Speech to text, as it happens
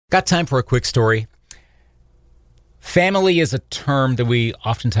Got time for a quick story? Family is a term that we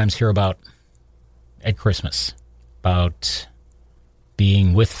oftentimes hear about at Christmas, about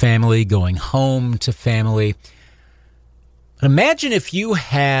being with family, going home to family. But imagine if you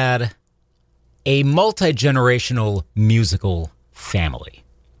had a multi-generational musical family.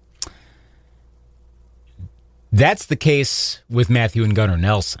 That's the case with Matthew and Gunnar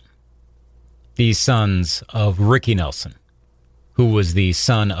Nelson, the sons of Ricky Nelson, who was the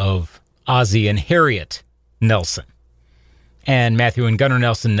son of Ozzie and Harriet Nelson. And Matthew and Gunnar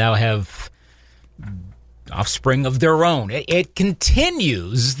Nelson now have offspring of their own. It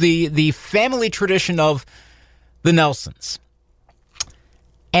continues the family tradition of the Nelsons.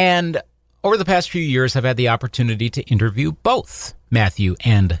 And over the past few years, I've had the opportunity to interview both Matthew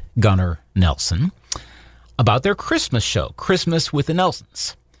and Gunnar Nelson about their Christmas show, Christmas with the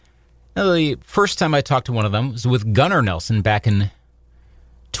Nelsons. Now, the first time I talked to one of them was with Gunnar Nelson back in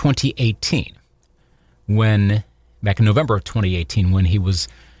 2018, back in November of 2018, when he was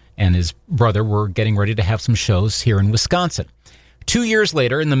and his brother were getting ready to have some shows here in Wisconsin. 2 years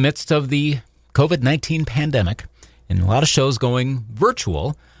later, in the midst of the COVID-19 pandemic, and a lot of shows going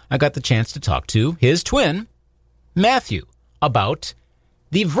virtual, I got the chance to talk to his twin, Matthew, about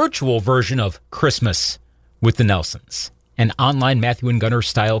the virtual version of Christmas with the Nelsons, an online Matthew and Gunnar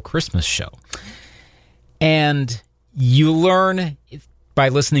style Christmas show. And you learn by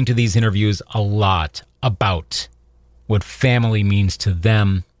listening to these interviews a lot about what family means to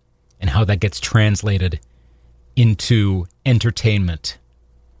them and how that gets translated into entertainment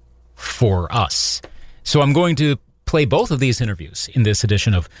for us. So I'm going to play both of these interviews in this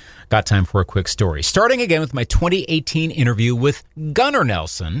edition of Got Time for a Quick Story. Starting again with my 2018 interview with Gunnar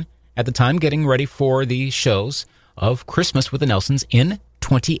Nelson, at the time getting ready for the shows of Christmas with the Nelsons in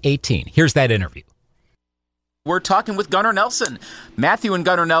 2018. Here's that interview. We're talking with Gunnar Nelson. Matthew and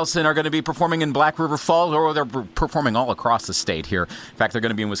Gunnar Nelson are going to be performing in Black River Falls, or they're performing all across the state here. In fact, they're going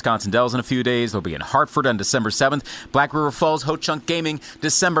to be in Wisconsin Dells in a few days. They'll be in Hartford on December 7th. Black River Falls, Ho Chunk Gaming,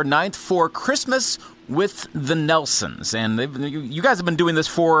 December 9th for Christmas with the Nelsons. And you guys have been doing this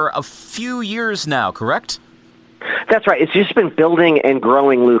for a few years now, correct? That's right. It's just been building and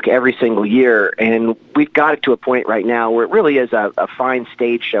growing, Luke, every single year. And we've got it to a point right now where it really is a fine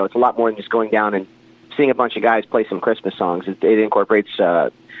stage show. It's a lot more than just going down and seeing a bunch of guys play some Christmas songs. It incorporates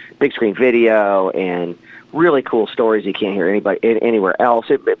big screen video and really cool stories you can't hear anywhere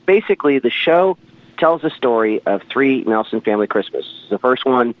else. Basically, the show tells the story of three Nelson family Christmases. The first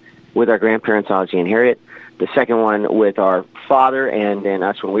one with our grandparents, Ozzie and Harriet. The second one with our father and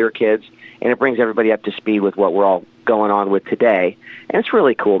us when we were kids. And it brings everybody up to speed with what we're all going on with today. And it's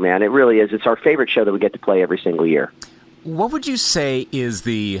really cool, man. It really is. It's our favorite show that we get to play every single year. What would you say is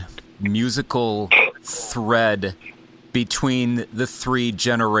the musical thread between the three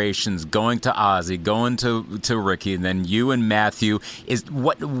generations, going to Ozzie, going to Ricky, and then you and Matthew? Is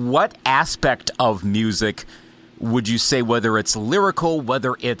what aspect of music would you say, whether it's lyrical,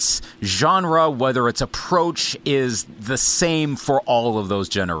 whether it's genre, whether it's approach, is the same for all of those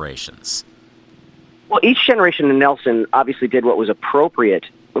generations? Well, each generation in Nelson obviously did what was appropriate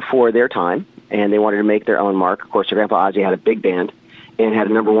for their time, and they wanted to make their own mark. Of course, their grandpa Ozzie had a big band and had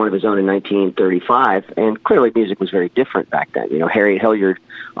a number one of his own in 1935, and clearly music was very different back then. You know, Harriet Hilliard,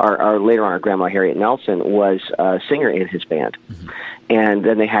 our later on our grandma Harriet Nelson, was a singer in his band. Mm-hmm. And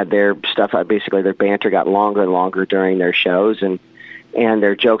then they had their stuff, basically their banter got longer and longer during their shows, and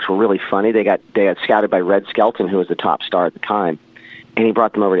their jokes were really funny. They got scouted by Red Skelton, who was the top star at the time, and he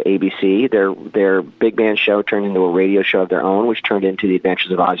brought them over to ABC. Their big band show turned into a radio show of their own, which turned into the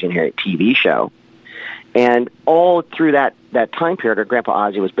Adventures of Ozzie and Harriet TV show. And all through that time period, our grandpa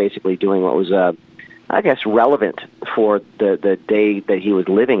Ozzie was basically doing what was, I guess, relevant for the day that he was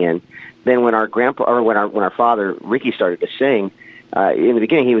living in. Then when our father Ricky started to sing, in the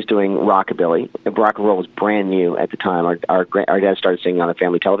beginning he was doing rockabilly. Rock and roll was brand new at the time. Our dad started singing on a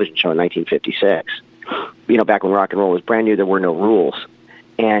family television show in 1956. You know, back when rock and roll was brand new, there were no rules,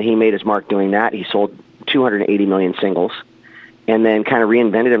 and he made his mark doing that. He sold 280 million singles. And then kind of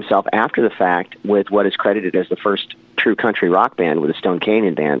reinvented himself after the fact with what is credited as the first true country rock band with the Stone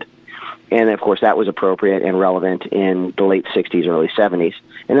Canyon Band. And, of course, that was appropriate and relevant in the late 60s, early 70s.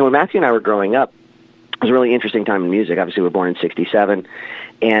 And then when Matthew and I were growing up, it was a really interesting time in music. Obviously, we were born in 67,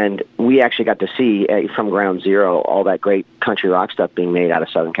 and we actually got to see from ground zero all that great country rock stuff being made out of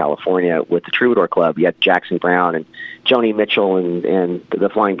Southern California with the Troubadour Club. You had Jackson Browne and Joni Mitchell and the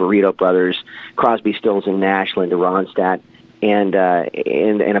Flying Burrito Brothers, Crosby, Stills and Nash, Linda Ronstadt, and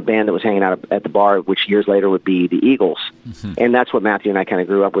a band that was hanging out at the bar, which years later would be the Eagles. Mm-hmm. And that's what Matthew and I kind of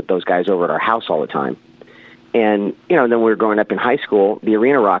grew up with, those guys over at our house all the time. And, then we were growing up in high school, the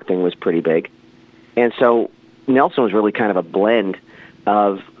arena rock thing was pretty big. And so Nelson was really kind of a blend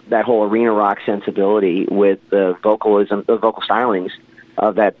of that whole arena rock sensibility with the vocal stylings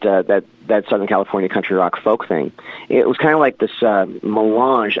of that Southern California country rock folk thing. It was kind of like this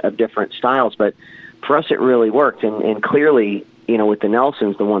melange of different styles, but for us it really worked. And clearly, with the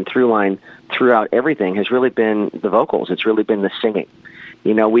Nelsons, the one through line throughout everything has really been the vocals. It's really been the singing.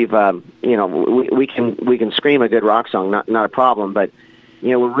 We've we can scream a good rock song, not a problem, but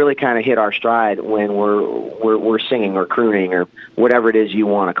we really kind of hit our stride when we're singing or crooning or whatever it is you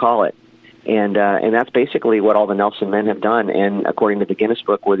want to call it. And that's basically what all the Nelson men have done. And according to the Guinness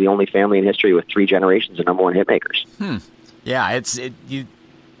Book, we're the only family in history with 3 generations of number one hit makers. Yeah,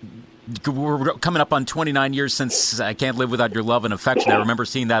 we're coming up on 29 years since I Can't Live Without Your Love and Affection. I remember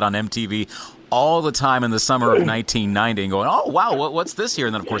seeing that on MTV all the time in the summer of 1990 and going, oh, wow, what's this here?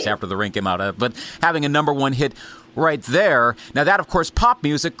 And then, of course, After the Rain came out. But having a number one hit right there. Now, that, of course, pop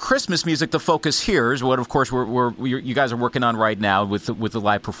music, Christmas music, the focus here is what, of course, you guys are working on right now with the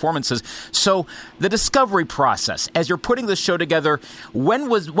live performances. So the discovery process, as you're putting this show together, what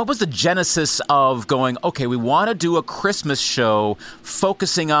was the genesis of going, okay, we want to do a Christmas show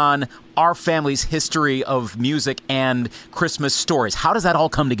focusing on our family's history of music and Christmas stories? How does that all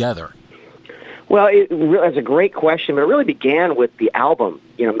come together? Well, that's a great question, but it really began with the album.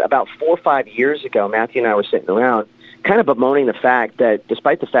 About 4 or 5 years ago, Matthew and I were sitting around kind of bemoaning the fact that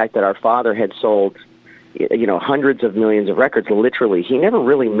despite the fact that our father had sold, hundreds of millions of records, literally, he never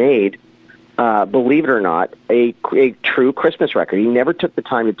really made, believe it or not, a true Christmas record. He never took the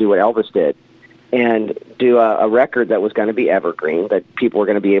time to do what Elvis did and do a record that was going to be evergreen, that people were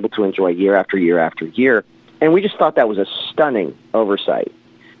going to be able to enjoy year after year after year. And we just thought that was a stunning oversight.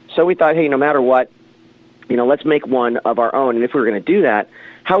 So we thought, hey, no matter what, let's make one of our own. And if we were going to do that,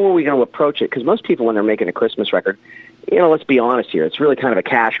 how were we going to approach it? Because most people, when they're making a Christmas record, let's be honest here, it's really kind of a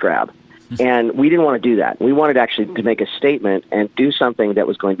cash grab. And we didn't want to do that. We wanted actually to make a statement and do something that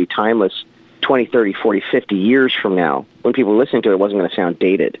was going to be timeless 20, 30, 40, 50 years from now. When people were listening to it, it wasn't going to sound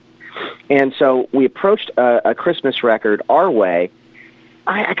dated. And so we approached a Christmas record our way.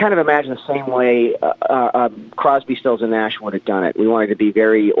 I kind of imagine the same way Crosby, Stills, and Nash would have done it. We wanted to be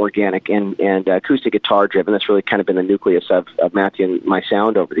very organic and acoustic guitar driven. That's really kind of been the nucleus of Matthew and my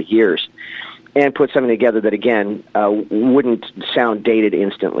sound over the years. And put something together that, again, wouldn't sound dated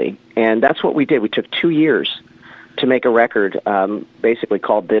instantly. And that's what we did. We took 2 years to make a record basically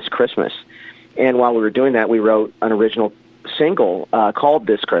called This Christmas. And while we were doing that, we wrote an original single called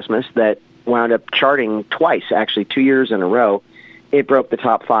This Christmas that wound up charting twice, actually 2 years in a row. It broke the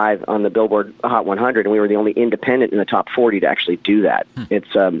top 5 on the Billboard Hot 100, and we were the only independent in the top 40 to actually do that.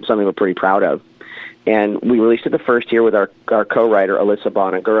 It's something we're pretty proud of. And we released it the first year with our co-writer, Alyssa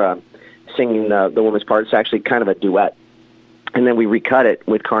Bonagura, singing the woman's part. It's actually kind of a duet. And then we recut it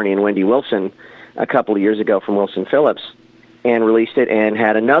with Carney and Wendy Wilson a couple of years ago from Wilson Phillips and released it and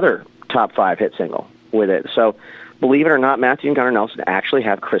had another top 5 hit single with it. So believe it or not, Matthew and Gunnar Nelson actually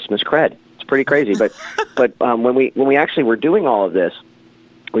have Christmas cred. Pretty crazy, but when we actually were doing all of this,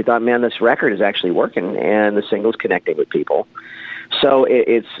 we thought, man, this record is actually working, and the single's connecting with people. So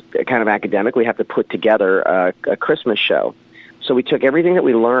it's kind of academic. We have to put together a Christmas show. So we took everything that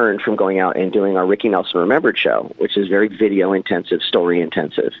we learned from going out and doing our Ricky Nelson Remembered show, which is very video intensive, story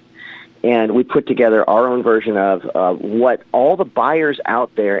intensive, and we put together our own version of what all the buyers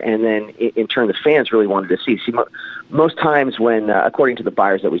out there, and then in turn the fans really wanted to see. See, most times when, according to the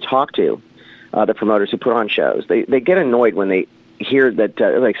buyers that we talk to, the promoters who put on shows, they get annoyed when they hear that,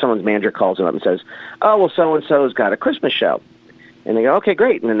 like someone's manager calls them up and says, oh, well, so-and-so's got a Christmas show. And they go, okay,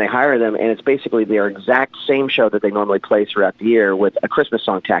 great. And then they hire them, and it's basically their exact same show that they normally play throughout the year with a Christmas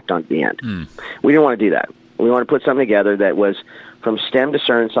song tacked on to the end. We didn't want to do that. We wanted to put something together that was from stem to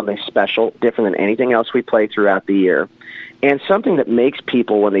stern, something special, different than anything else we play throughout the year, and something that makes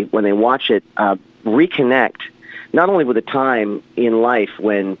people, when they watch it, reconnect, not only with a time in life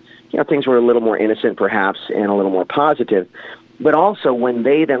when things were a little more innocent, perhaps, and a little more positive, but also when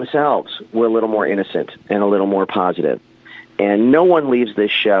they themselves were a little more innocent and a little more positive. And no one leaves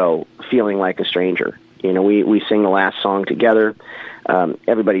this show feeling like a stranger. We sing the last song together.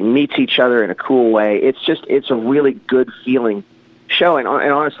 Everybody meets each other in a cool way. It's a really good feeling show. And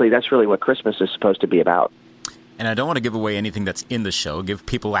honestly, that's really what Christmas is supposed to be about. And I don't want to give away anything that's in the show, give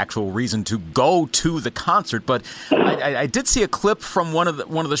people actual reason to go to the concert. But I did see a clip from one of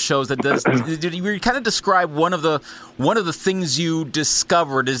the shows that does. Did you kind of describe one of the things you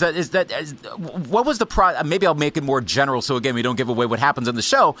discovered? What was the maybe I'll make it more general, so again we don't give away what happens in the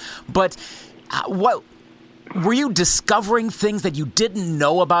show. But Were you discovering things that you didn't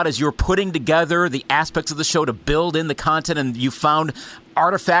know about as you were putting together the aspects of the show to build in the content, and you found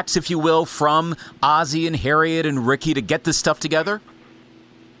artifacts, if you will, from Ozzie and Harriet and Ricky to get this stuff together?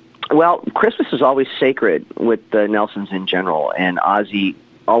 Well, Christmas is always sacred with the Nelsons in general, and Ozzie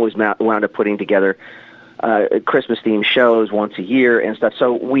always wound up putting together Christmas-themed shows once a year and stuff.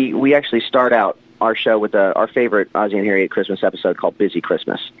 So we actually start out our show with our favorite Ozzie and Harriet Christmas episode called Busy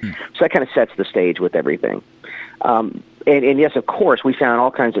Christmas. So that kind of sets the stage with everything. And yes, of course, we found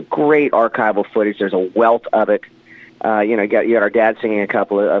all kinds of great archival footage. There's a wealth of it. You got our dad singing a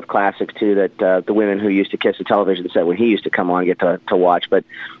couple of classics, too, that the women who used to kiss the television said when he used to come on get to watch. But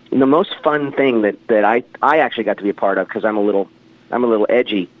the most fun thing that I actually got to be a part of, because I'm a little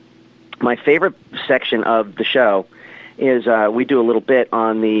edgy, my favorite section of the show is we do a little bit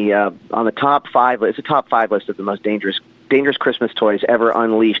on the top 5. It's a top 5 list of the most dangerous Christmas toys ever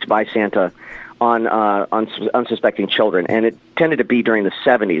unleashed by Santa on unsuspecting children, and it tended to be during the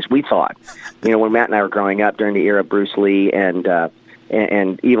 70s. We thought, when Matt and I were growing up during the era of Bruce Lee and Evel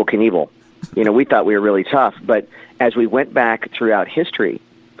Knievel, we thought we were really tough. But as we went back throughout history,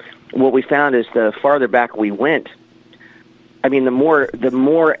 what we found is the farther back we went, I mean, the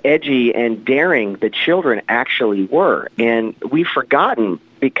more edgy and daring the children actually were, and we've forgotten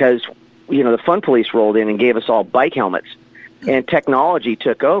because the Fun Police rolled in and gave us all bike helmets, and technology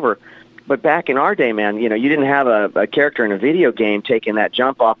took over. But back in our day, man, you didn't have a character in a video game taking that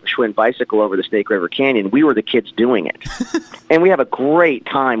jump off a Schwinn bicycle over the Snake River Canyon. We were the kids doing it. And we have a great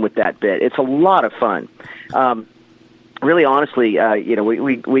time with that bit. It's a lot of fun. Really, honestly,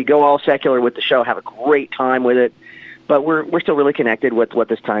 we go all secular with the show, have a great time with it. But we're still really connected with what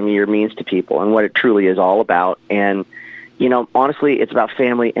this time of year means to people and what it truly is all about. And honestly, it's about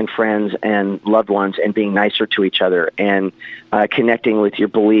family and friends and loved ones and being nicer to each other and connecting with your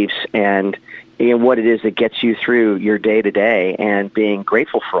beliefs and what it is that gets you through your day-to-day and being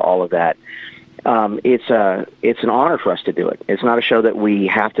grateful for all of that. It's an honor for us to do it. It's not a show that we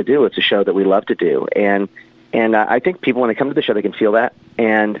have to do. It's a show that we love to do. And I think people, when they come to the show, they can feel that.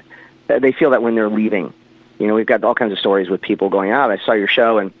 And they feel that when they're leaving. We've got all kinds of stories with people going, I saw your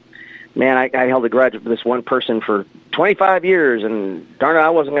show, and man, I held a grudge with this one person for 25 years, and darn it,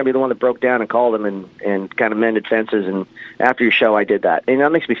 I wasn't going to be the one that broke down and called them and kind of mended fences, and after your show, I did that. And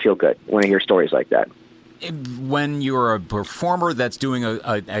that makes me feel good when I hear stories like that. When you're a performer that's doing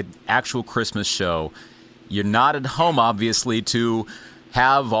an actual Christmas show, you're not at home, obviously, to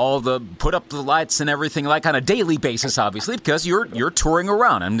have put up the lights and everything like on a daily basis, obviously, because you're touring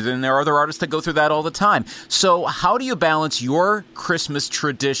around, and then there are other artists that go through that all the time. So how do you balance your Christmas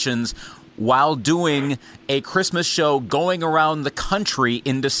traditions while doing a Christmas show going around the country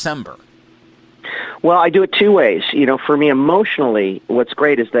in December? Well, I do it two ways. For me, emotionally, what's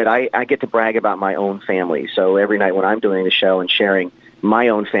great is that I get to brag about my own family. So every night when I'm doing the show and sharing my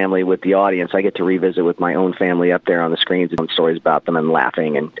own family with the audience, I get to revisit with my own family up there on the screens and stories about them and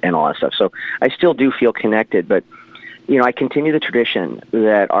laughing and all that stuff. So I still do feel connected, but, I continue the tradition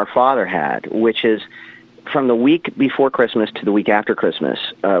that our father had, which is from the week before Christmas to the week after Christmas,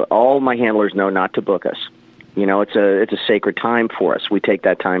 all my handlers know not to book us. It's a sacred time for us. We take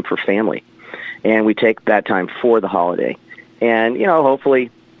that time for family, and we take that time for the holiday. And, hopefully,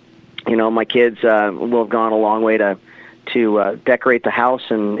 my kids will have gone a long way to decorate the house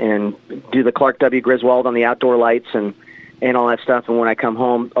and do the Clark W. Griswold on the outdoor lights and all that stuff. And when I come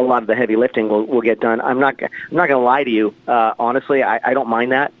home, a lot of the heavy lifting will get done. I'm not going to lie to you. Honestly, I don't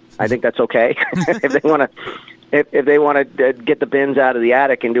mind that. I think that's okay. if they want to get the bins out of the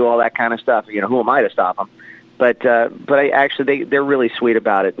attic and do all that kind of stuff, who am I to stop them? But I actually, they're really sweet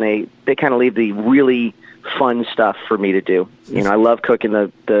about it. And they kind of leave the really fun stuff for me to do. I love cooking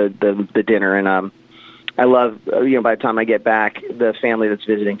the dinner, and I love, by the time I get back, the family that's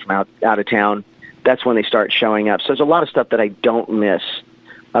visiting from out of town, that's when they start showing up. So there's a lot of stuff that I don't miss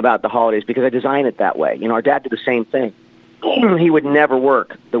about the holidays because I design it that way. Our dad did the same thing. He would never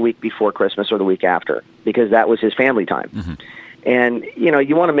work the week before Christmas or the week after because that was his family time. Mm-hmm. And,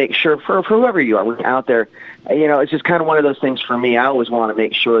 you want to make sure for whoever you are, when you're out there, it's just kind of one of those things for me. I always want to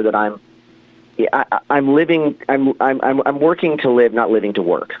make sure that I'm living, I'm working to live, not living to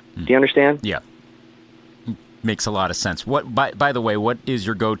work. Mm-hmm. Do you understand? Yeah. Makes a lot of sense. What, by the way, what is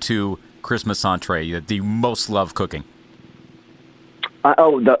your go-to Christmas entree that you most love cooking?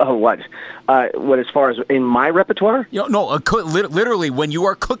 What? What as far as in my repertoire? Literally, when you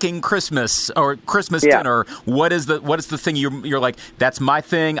are cooking Christmas or Christmas dinner, what is the thing you're like? That's my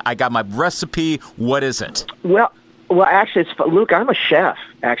thing. I got my recipe. What is it? Well, actually, Luke, I'm a chef.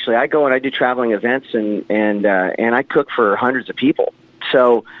 Actually, I go and I do traveling events and I cook for hundreds of people.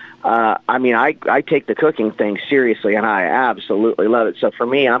 So, I take the cooking thing seriously, and I absolutely love it. So for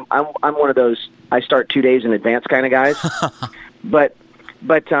me, I'm one of those, I start 2 days in advance kind of guys. but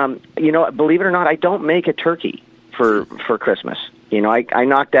believe it or not, I don't make a turkey for Christmas. I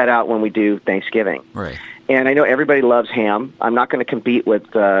knock that out when we do Thanksgiving. Right. And I know everybody loves ham. I'm not going to compete with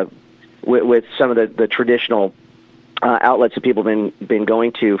some of the traditional outlets that people have been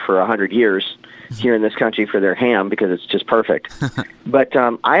going to for 100 years here in this country for their ham, because it's just perfect. But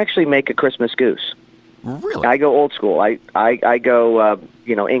I actually make a Christmas goose. Really? I go old school. I go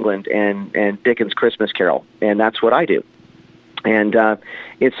England and Dickens' Christmas Carol, and that's what I do. And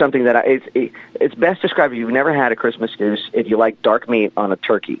it's something that it's best described if you've never had a Christmas goose. If you like dark meat on a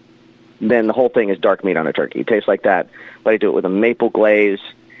turkey, then the whole thing is dark meat on a turkey. It tastes like that, but I do it with a maple glaze,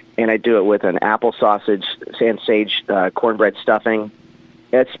 and I do it with an apple sausage and sage cornbread stuffing.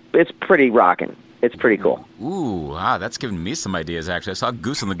 It's pretty rocking. It's pretty cool. Ooh, wow, that's giving me some ideas, actually. I saw a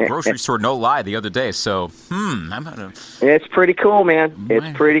goose in the grocery store, no lie, the other day. So, I'm gonna... It's pretty cool, man.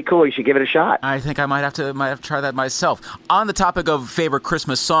 It's pretty cool. You should give it a shot. I think I might have to try that myself. On the topic of favorite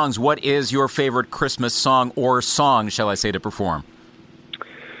Christmas songs, what is your favorite Christmas song, or song, shall I say, to perform?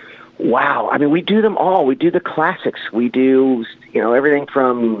 Wow. I mean, we do them all. We do the classics. We do, everything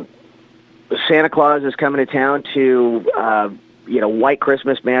from Santa Claus is Coming to Town to... White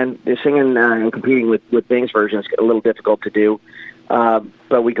Christmas, man. Singing and competing with Bing's version is a little difficult to do.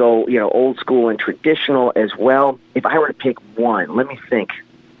 But we go, old school and traditional as well. If I were to pick one, let me think.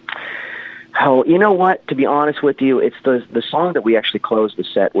 Oh, you know what? To be honest with you, it's the song that we actually closed the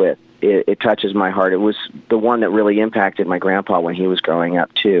set with. It touches my heart. It was the one that really impacted my grandpa when he was growing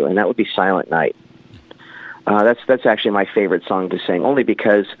up too, and that would be Silent Night. That's actually my favorite song to sing, only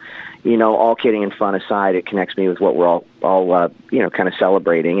because, all kidding and fun aside, it connects me with what we're all kind of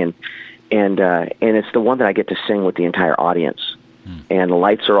celebrating, and it's the one that I get to sing with the entire audience, and the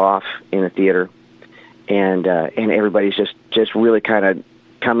lights are off in the theater, and everybody's just really kind of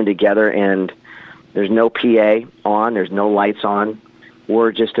coming together, and there's no PA on, there's no lights on.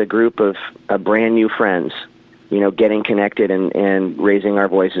 We're just a group of brand new friends, getting connected and raising our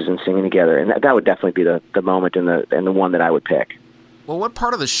voices and singing together. And that would definitely be the moment and the one that I would pick. Well, what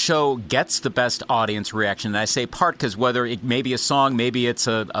part of the show gets the best audience reaction? And I say part because whether it may be a song, maybe it's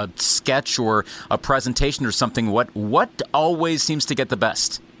a sketch or a presentation or something, what always seems to get the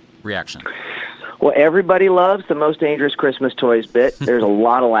best reaction? Well, everybody loves the Most Dangerous Christmas Toys bit. There's a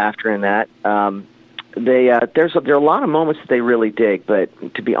lot of laughter in that. There are a lot of moments that they really dig,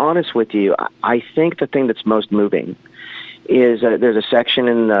 but to be honest with you, I think the thing that's most moving is there's a section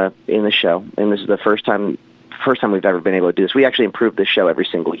in the show, and this is the first time we've ever been able to do this. We actually improve this show every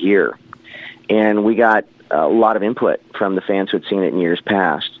single year, and we got a lot of input from the fans who had seen it in years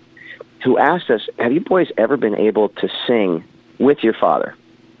past, who asked us, "Have you boys ever been able to sing with your father,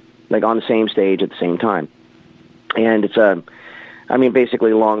 like on the same stage at the same time?" And it's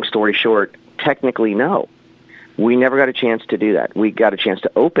basically, long story short, technically, no. We never got a chance to do that. We got a chance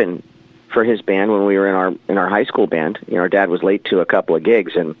to open for his band when we were in our high school band. Our dad was late to a couple of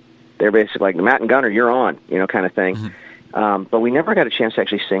gigs, and they're basically like, "Matt and Gunner, you're on," kind of thing. Mm-hmm. But we never got a chance to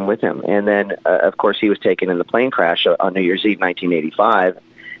actually sing with him. And then, of course, he was taken in the plane crash on New Year's Eve, 1985.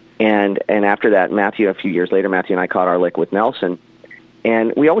 And after that, a few years later, Matthew and I caught our lick with Nelson.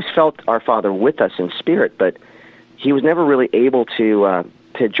 And we always felt our father with us in spirit, but he was never really able to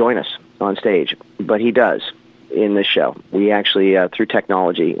join us on stage, but he does in this show. We actually, through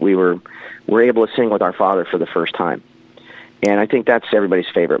technology, we're able to sing with our father for the first time, and I think that's everybody's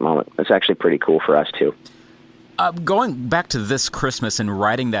favorite moment. It's actually pretty cool for us too. Going back to this Christmas and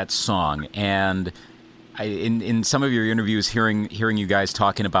writing that song, and in some of your interviews, hearing you guys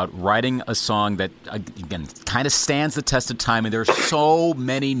talking about writing a song that, again, kind of stands the test of time, and there's so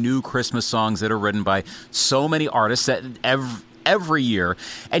many new Christmas songs that are written by so many artists that every year,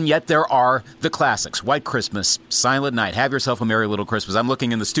 and yet there are the classics: White Christmas, Silent Night, Have Yourself a Merry Little Christmas. I'm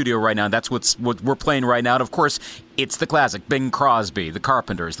looking in the studio right now, and that's what we're playing right now. And of course, it's the classic: Bing Crosby, the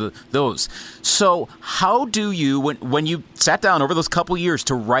Carpenters, those. So how do you, when you sat down over those couple years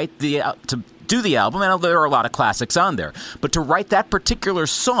to write to do the album, and there are a lot of classics on there, but to write that particular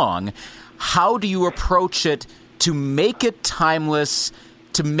song, how do you approach it to make it timeless,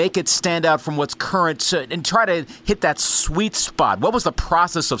 to make it stand out from what's current, and try to hit that sweet spot? What was the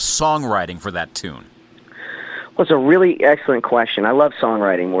process of songwriting for that tune? Well, it's a really excellent question. I love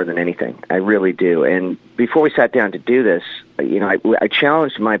songwriting more than anything. I really do. And before we sat down to do this, I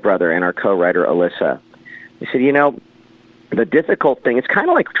challenged my brother and our co-writer, Alyssa. I said, the difficult thing, it's kind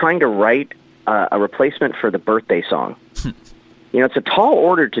of like trying to write a replacement for the birthday song. It's a tall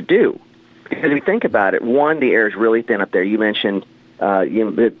order to do. Because if you think about it, one, the air is really thin up there. You mentioned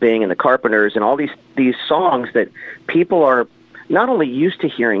Bing and the Carpenters, and all these songs that people are not only used to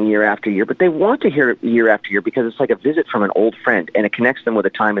hearing year after year, but they want to hear it year after year because it's like a visit from an old friend, and it connects them with a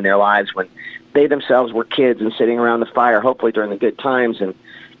time in their lives when they themselves were kids and sitting around the fire, hopefully during the good times,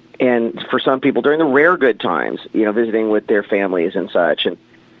 and for some people during the rare good times, visiting with their families and such.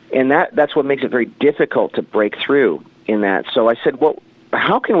 And that's what makes it very difficult to break through in that. So I said, well,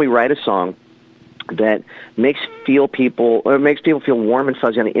 how can we write a song that makes people feel warm and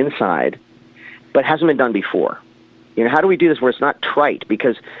fuzzy on the inside, but hasn't been done before? How do we do this where it's not trite?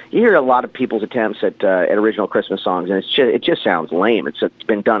 Because you hear a lot of people's attempts at original Christmas songs, and it just sounds lame. It's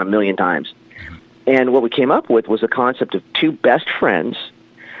been done a million times. And what we came up with was the concept of two best friends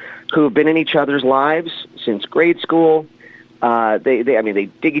who have been in each other's lives since grade school. They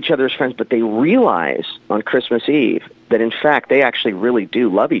dig each other as friends, but they realize on Christmas Eve that, in fact, they actually really do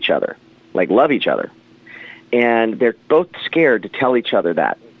love each other. And they're both scared to tell each other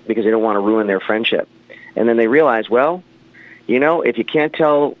that because they don't want to ruin their friendship. And then they realize, well, if you can't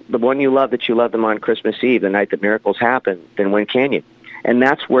tell the one you love that you love them on Christmas Eve, the night that miracles happen, then when can you? And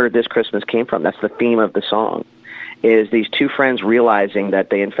that's where this Christmas came from. That's the theme of the song, is these two friends realizing that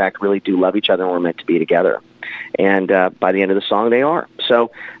they, in fact, really do love each other and were meant to be together. And by the end of the song, they are.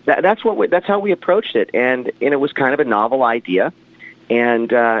 So that's how we approached it. And it was kind of a novel idea. And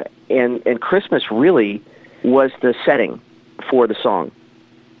Christmas really was the setting for the song.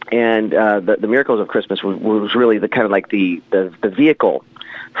 And the Miracles of Christmas was really the kind of like the vehicle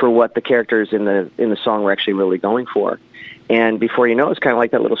for what the characters in the song were actually really going for. And before you know it, it's kind of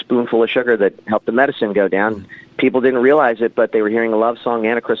like that little spoonful of sugar that helped the medicine go down. People didn't realize it, but they were hearing a love song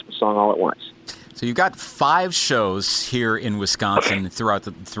and a Christmas song all at once. So you've got 5 shows here in Wisconsin throughout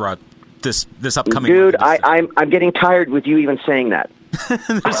this upcoming. Dude, I'm getting tired with you even saying that.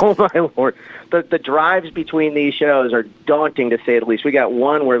 Oh my Lord. The drives between these shows are daunting, to say the least. We got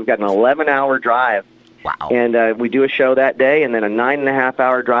one where we've got an 11-hour drive. Wow. And we do a show that day, and then a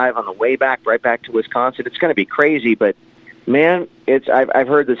 9.5-hour drive on the way back, right back to Wisconsin. It's going to be crazy, but man, I've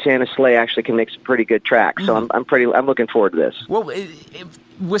heard that Santa Sleigh actually can make some pretty good tracks. So I'm looking forward to this. Well,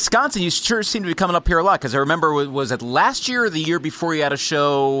 Wisconsin, you sure seem to be coming up here a lot, because I remember, was it last year or the year before you had a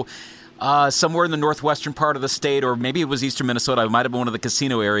show somewhere in the northwestern part of the state, or maybe it was eastern Minnesota. It might have been one of the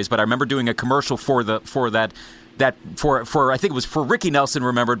casino areas, but I remember doing a commercial for I think it was for Ricky Nelson,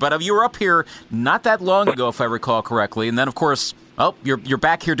 remembered. But you were up here not that long ago, if I recall correctly, and then of course, you're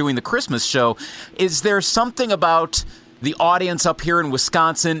back here doing the Christmas show. Is there something about the audience up here in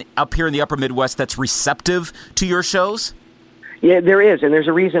Wisconsin, up here in the upper Midwest, that's receptive to your shows? Yeah, there is, and there's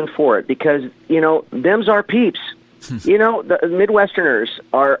a reason for it, because them's our peeps. The Midwesterners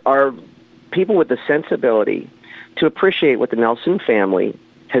are people with the sensibility to appreciate what the Nelson family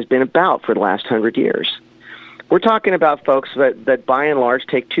has been about for the last 100 years. We're talking about folks that by and large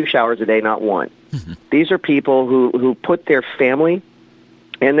take 2 showers a day, not one. These are people who put their family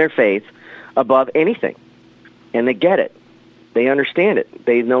and their faith above anything, and they get it. They understand it.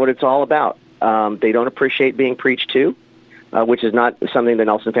 They know what it's all about. They don't appreciate being preached to, which is not something the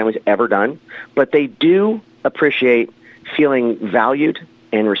Nelson family's ever done, but they do appreciate feeling valued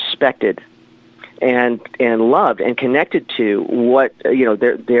and respected and loved and connected to what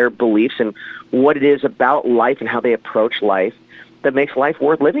their beliefs and what it is about life and how they approach life that makes life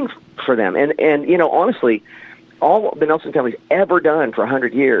worth living for them. And honestly, all the Nelson family's ever done for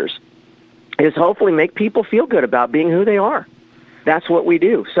 100 years is hopefully make people feel good about being who they are. That's what we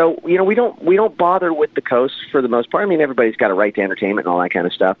do. So we don't bother with the coast for the most part. I mean, everybody's got a right to entertainment and all that kind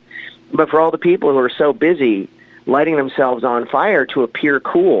of stuff. But for all the people who are so busy lighting themselves on fire to appear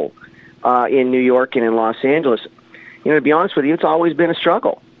cool in New York and in Los Angeles, to be honest with you, it's always been a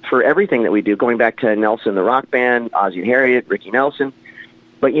struggle for everything that we do, going back to Nelson the Rock Band, Ozzie and Harriet, Ricky Nelson.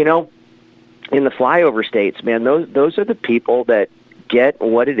 But, in the flyover states, man, those are the people that get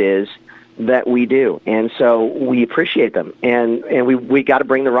what it is that we do. And so we appreciate them. And we got to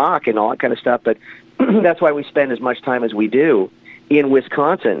bring the rock and all that kind of stuff. But that's why we spend as much time as we do in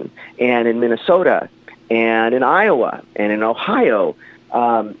Wisconsin and in Minnesota and in Iowa and in Ohio,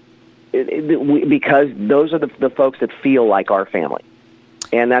 because those are the folks that feel like our family.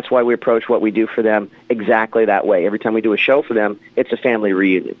 And that's why we approach what we do for them exactly that way. Every time we do a show for them, it's a family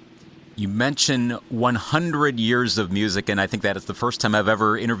reunion. You mentioned 100 years of music, and I think that is the first time I've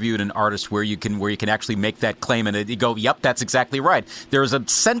ever interviewed an artist where you can actually make that claim, and you go, "Yep, that's exactly right." There's a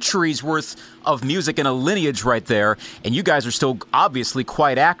century's worth of music and a lineage right there, and you guys are still obviously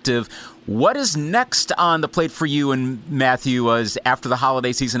quite active. What is next on the plate for you and Matthew after the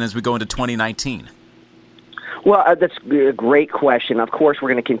holiday season as we go into 2019? Well, that's a great question. Of course, we're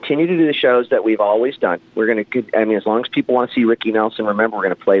going to continue to do the shows that we've always done. We're going to, as long as people want to see Ricky Nelson, remember, we're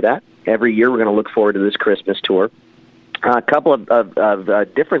going to play that. Every year we're going to look forward to this Christmas tour. A couple of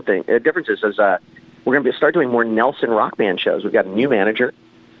differences is we're going to start doing more Nelson rock band shows. We've got a new manager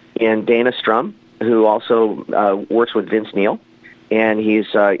in Dana Strum, who also works with Vince Neil, and he's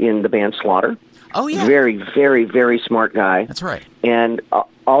in the band Slaughter. Oh, yeah. Very, very, very smart guy. That's right. And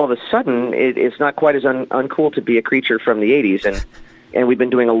all of a sudden, it's not quite as uncool to be a creature from the 80s, and we've been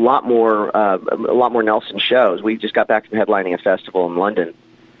doing a lot more Nelson shows. We just got back from headlining a festival in London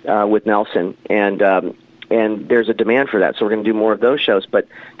with Nelson, and there's a demand for that, so we're going to do more of those shows. But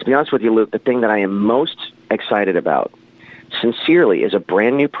to be honest with you, Luke, the thing that I am most excited about, sincerely, is a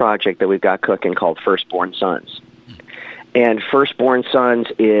brand new project that we've got cooking called Firstborn Sons. And Firstborn Sons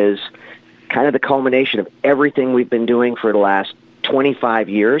is kind of the culmination of everything we've been doing for the last 25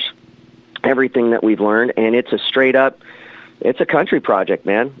 years, everything that we've learned, and it's a country project,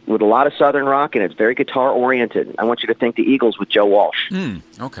 man, with a lot of Southern rock, and it's very guitar-oriented. I want you to think the Eagles with Joe Walsh.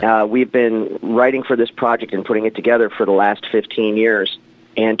 Okay. We've been writing for this project and putting it together for the last 15 years,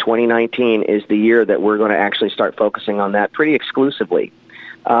 and 2019 is the year that we're going to actually start focusing on that pretty exclusively.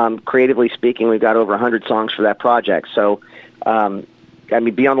 Creatively speaking, we've got over 100 songs for that project, so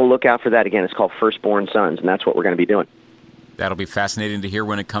be on the lookout for that. Again, it's called Firstborn Sons, and that's what we're going to be doing. That'll be fascinating to hear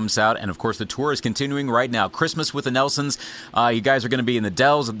when it comes out. And, of course, the tour is continuing right now. Christmas with the Nelsons. You guys are going to be in the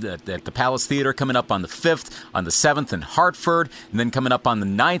Dells at the Palace Theater coming up on the 5th, on the 7th in Hartford, and then coming up on the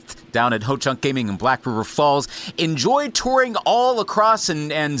 9th down at Ho Chunk Gaming in Black River Falls. Enjoy touring all across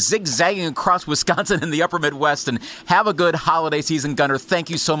and zigzagging across Wisconsin and the upper Midwest, and have a good holiday season. Gunnar,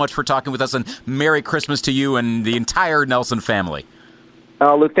 thank you so much for talking with us, and Merry Christmas to you and the entire Nelson family.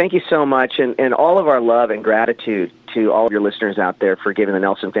 Luke, thank you so much, and all of our love and gratitude to all of your listeners out there for giving the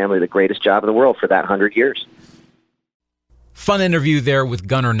Nelson family the greatest job in the world for that 100 years. Fun interview there with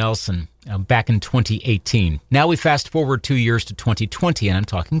Gunnar Nelson back in 2018. Now we fast forward 2 years to 2020, and I'm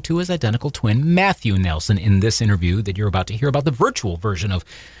talking to his identical twin, Matthew Nelson, in this interview that you're about to hear about the virtual version of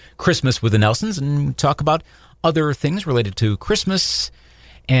Christmas with the Nelsons, and we talk about other things related to Christmas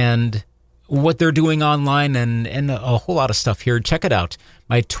and what they're doing online and a whole lot of stuff here. Check it out.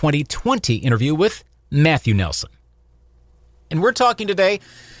 My 2020 interview with Matthew Nelson. And we're talking today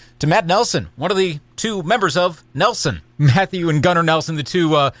to Matt Nelson, one of the two members of Nelson. Matthew and Gunnar Nelson, the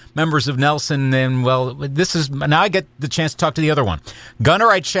two members of Nelson. And, well, now I get the chance to talk to the other one. Gunnar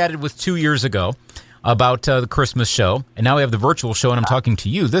I chatted with 2 years ago about the Christmas show, and now we have the virtual show, and I'm talking to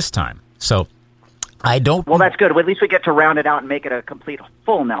you this time. So I don't... Well, that's good. Well, at least we get to round it out and make it a complete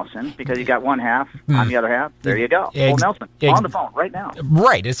full Nelson, because you got one half on the other half. There you go. Full Nelson. On the phone right now.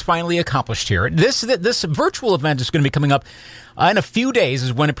 Right. It's finally accomplished here. This virtual event is going to be coming up in a few days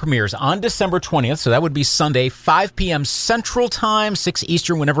is when it premieres, on December 20th. So that would be Sunday, 5 p.m. Central Time, 6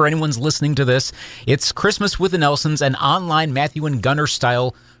 Eastern, whenever anyone's listening to this. It's Christmas with the Nelsons, an online Matthew and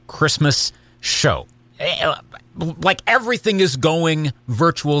Gunnar-style Christmas show. Like everything is going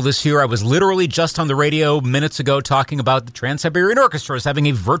virtual this year. I was literally just on the radio minutes ago talking about the Trans-Siberian Orchestra is having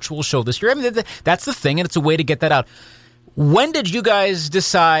a virtual show this year. I mean, that's the thing, and it's a way to get that out. When did you guys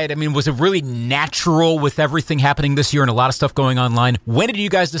decide? I mean, was it really natural with everything happening this year and a lot of stuff going online? When did you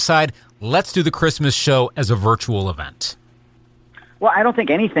guys decide, let's do the Christmas show as a virtual event? Well, I don't think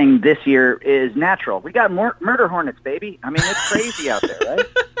anything this year is natural. We got murder hornets, baby. I mean, it's crazy out there, right?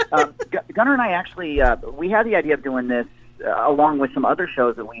 Gunnar and I actually, we had the idea of doing this along with some other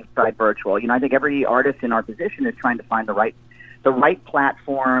shows that we've tried virtual. You know, I think every artist in our position is trying to find the right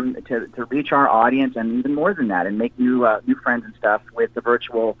platform to reach our audience, and even more than that, and make new friends and stuff with the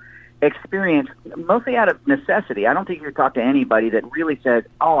virtual experience, mostly out of necessity. I don't think you talk to anybody that really says,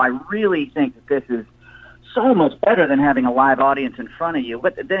 oh, I really think that this is so much better than having a live audience in front of you.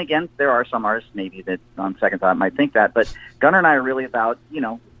 But then again, there are some artists maybe that on second thought might think that. But Gunnar and I are really about,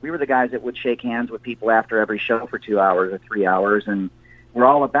 we were the guys that would shake hands with people after every show for 2 hours or 3 hours. And we're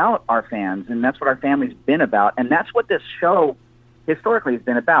all about our fans. And that's what our family's been about. And that's what this show historically has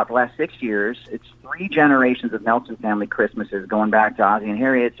been about. The last 6 years, it's 3 generations of Nelson family Christmases, going back to Ozzie and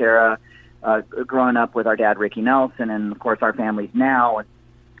Harriet's era, growing up with our dad, Ricky Nelson, and, of course, our families now. And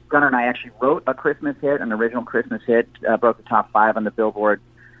Gunnar and I actually wrote a Christmas hit, an original Christmas hit, broke the top 5 on the Billboard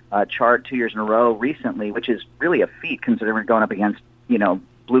chart 2 years in a row recently, which is really a feat considering we're going up against,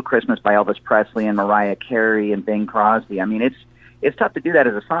 Blue Christmas by Elvis Presley and Mariah Carey and Bing Crosby. I mean, it's tough to do that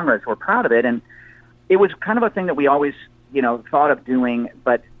as a songwriter, so we're proud of it. And it was kind of a thing that we always, thought of doing,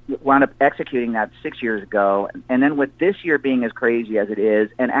 but wound up executing that 6 years ago. And then with this year being as crazy as it is,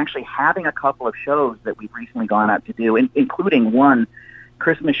 and actually having a couple of shows that we've recently gone out to do, including one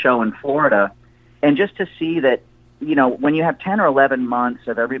Christmas show in Florida, And just to see that, when you have 10 or 11 months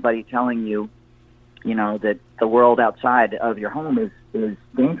of everybody telling you, that the world outside of your home is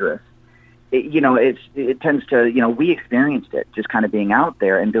dangerous, it tends to, we experienced it just kind of being out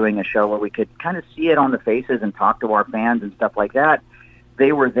there and doing a show where we could kind of see it on the faces and talk to our fans and stuff like that.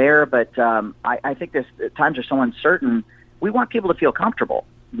 They were there, but I think times are so uncertain. We want people to feel comfortable,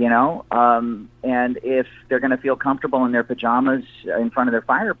 and if they're going to feel comfortable in their pajamas in front of their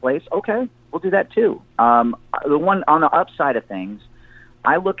fireplace, okay, we'll do that too. The one on the upside of things,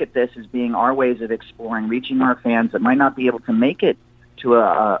 I look at this as being our ways of exploring, reaching our fans that might not be able to make it to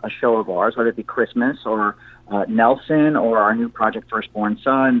a show of ours, whether it be Christmas or Nelson or our new project Firstborn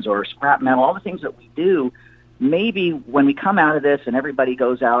Sons or Scrap Metal, all the things that we do. Maybe when we come out of this and everybody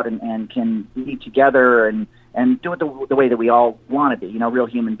goes out and can be together and do it the way that we all want to be, real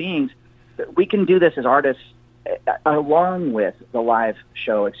human beings, we can do this as artists along with the live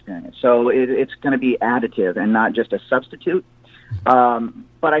show experience. So it's going to be additive and not just a substitute.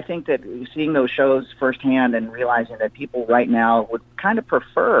 But I think that seeing those shows firsthand and realizing that people right now would kind of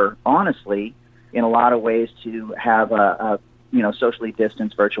prefer, honestly, in a lot of ways, to have a socially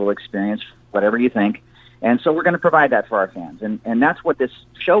distanced virtual experience, whatever you think. And so we're going to provide that for our fans. And that's what this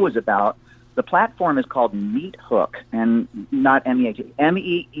show is about. The platform is called Meet Hook, and not M-E-A-T,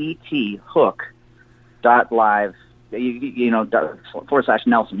 M-E-E-T, hook.live,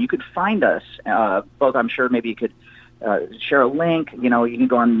 /Nelson. You could find us, both, I'm sure maybe you could share a link. You can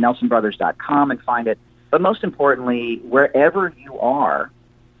go on nelsonbrothers.com and find it. But most importantly, wherever you are,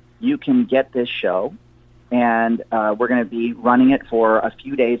 you can get this show. And we're going to be running it for a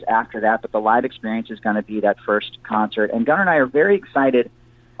few days after that. But the live experience is going to be that first concert. And Gunnar and I are very excited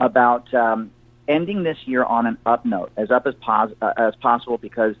about ending this year on an up note, as up as possible,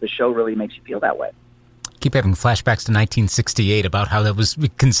 because the show really makes you feel that way. Keep having flashbacks to 1968 about how that was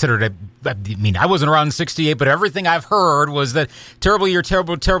considered I wasn't around in 68, but everything I've heard was that terrible year,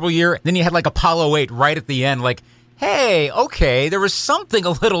 terrible, terrible year. Then you had like Apollo 8 right at the end, like, hey, okay, there was something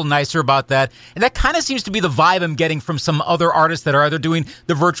a little nicer about that. And that kind of seems to be the vibe I'm getting from some other artists that are either doing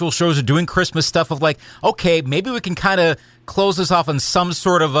the virtual shows or doing Christmas stuff of like, okay, maybe we can kind of close this off on some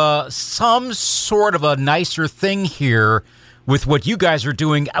sort of a nicer thing here with what you guys are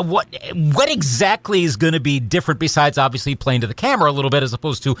doing. What exactly is going to be different besides obviously playing to the camera a little bit as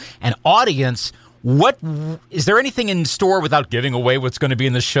opposed to an audience? What is there anything in store, without giving away what's going to be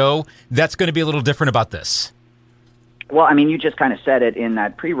in the show, that's going to be a little different about this? Well, I mean, you just kind of said it in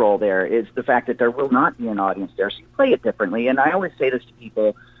that pre-roll there, is the fact that there will not be an audience there, so you play it differently. And I always say this to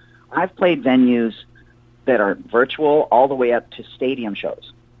people. I've played venues that are virtual all the way up to stadium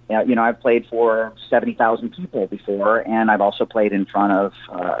shows. I've played for 70,000 people before, and I've also played in front of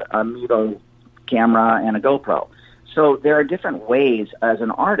a Mevo camera and a GoPro. So there are different ways as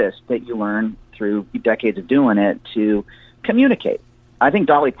an artist that you learn through decades of doing it to communicate. I think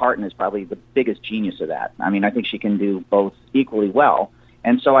Dolly Parton is probably the biggest genius of that. I mean, I think she can do both equally well.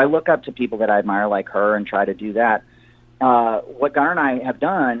 And so I look up to people that I admire like her and try to do that. What Gunnar and I have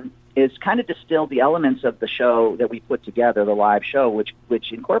done is kind of distill the elements of the show that we put together, the live show,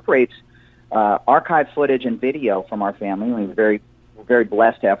 which incorporates archive footage and video from our family. We're very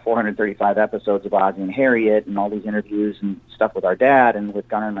blessed to have 435 episodes of Ozzy and Harriet and all these interviews and stuff with our dad and with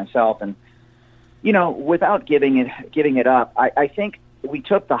Gunnar and myself. And, without giving it up, I think we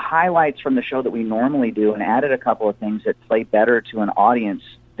took the highlights from the show that we normally do and added a couple of things that play better to an audience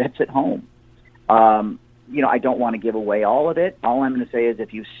that's at home. I don't want to give away all of it. All I'm going to say is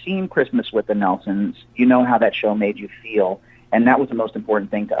if you've seen Christmas with the Nelsons, you know how that show made you feel. And that was the most important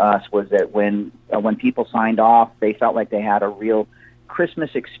thing to us, was that when people signed off, they felt like they had a real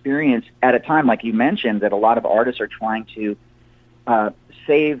Christmas experience at a time, like you mentioned, that a lot of artists are trying to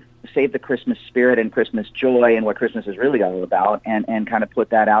save the Christmas spirit and Christmas joy and what Christmas is really all about, and kind of put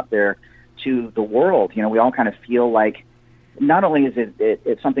that out there to the world. We all kind of feel like not only is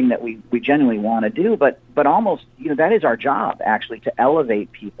it's something that we genuinely want to do, but almost, that is our job, actually, to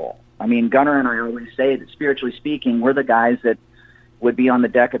elevate people. I mean, Gunnar and I always say that, spiritually speaking, we're the guys that would be on the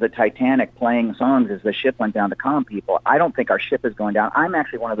deck of the Titanic playing songs as the ship went down to calm people. I don't think our ship is going down. I'm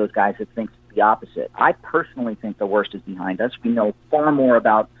actually one of those guys that thinks the opposite. I personally think the worst is behind us. We know far more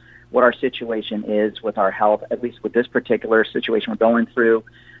about what our situation is with our health, at least with this particular situation we're going through.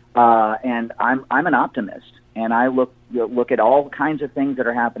 And I'm an optimist, and I look at all kinds of things that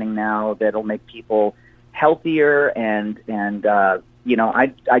are happening now that'll make people healthier, and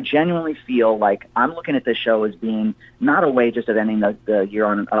I genuinely feel like I'm looking at this show as being not a way just of ending the year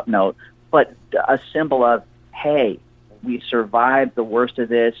on an up note, but a symbol of, hey, we survived the worst of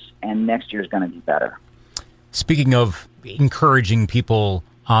this, and next year's going to be better. Speaking of encouraging people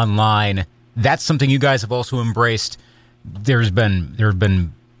online, that's something you guys have also embraced. There have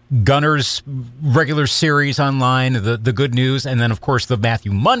been Gunner's regular series online, the Good News, and then, of course, the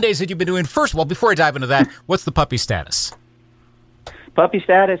Matthew Mondays that you've been doing. First of all, before I dive into that, what's the puppy status? Puppy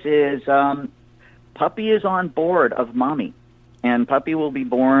status is Puppy is on board of Mommy, and Puppy will be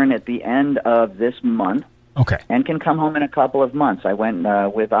born at the end of this month. Okay. And can come home in a couple of months. I went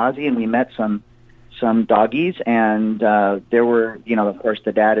with Ozzy, and we met some doggies, and there were, of course,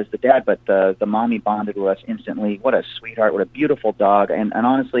 the dad is the dad, but the mommy bonded with us instantly. What a sweetheart! What a beautiful dog! And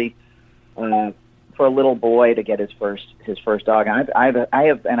honestly, for a little boy to get his first dog, and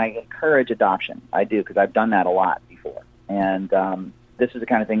I encourage adoption. I do, because I've done that a lot before. And this is the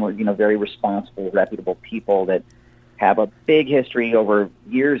kind of thing where very responsible, reputable people that have a big history over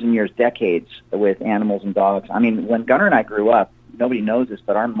years and years, decades with animals and dogs. I mean, when Gunner and I grew up, nobody knows this,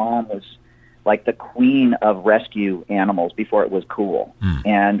 but our mom was like the queen of rescue animals before it was cool.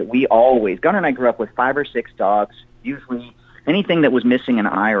 And Gunner and I grew up with 5 or 6 dogs. Usually anything that was missing an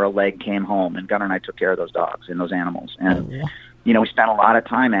eye or a leg came home, and Gunner and I took care of those dogs and those animals. And, we spent a lot of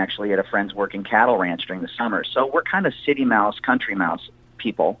time actually at a friend's working cattle ranch during the summer. So we're kind of city mouse, country mouse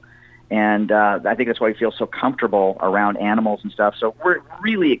people. And I think that's why we feel so comfortable around animals and stuff. So we're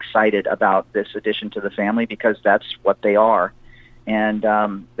really excited about this addition to the family, because that's what they are. And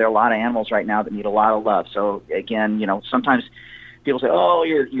there are a lot of animals right now that need a lot of love. So again, sometimes people say, "Oh,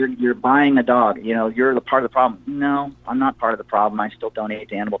 you're buying a dog. You're the part of the problem." No, I'm not part of the problem. I still donate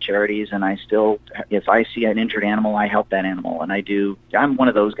to animal charities, and if I see an injured animal, I help that animal, and I'm one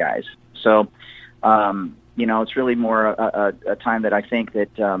of those guys. So, it's really more a time that I think that,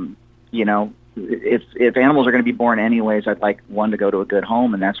 if animals are going to be born anyways, I'd like one to go to a good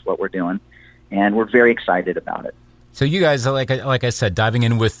home, and that's what we're doing, and we're very excited about it. So you guys, like I said, diving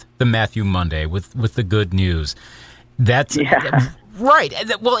in with the Matthew Monday, with the Good News. That's right.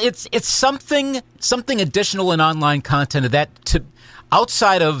 Well, it's something additional in online content that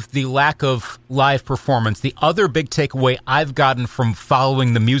outside of the lack of live performance. The other big takeaway I've gotten from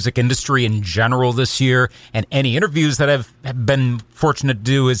following the music industry in general this year, and any interviews that I've been fortunate to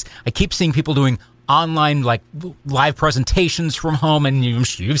do, is I keep seeing people doing online live presentations from home, and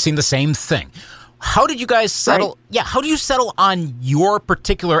you've seen the same thing. How did you guys settle? Right. Yeah, how do you settle on your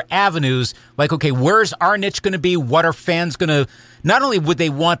particular avenues? Like, okay, where's our niche going to be? What are fans going to, not only would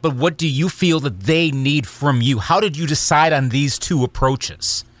they want, but what do you feel that they need from you? How did you decide on these two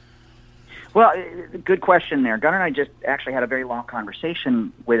approaches? Well, good question there. Gunner and I just actually had a very long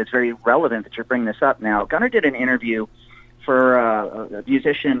conversation with, it's very relevant that you're bringing this up now. Gunner did an interview for a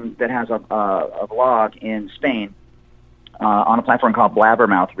musician that has a vlog in Spain on a platform called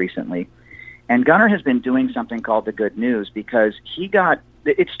Blabbermouth recently. And Gunner has been doing something called The Good News, because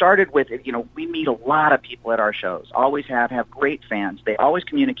it started with, we meet a lot of people at our shows, always have great fans. They always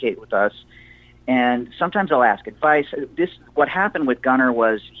communicate with us, and sometimes they'll ask advice. What happened with Gunner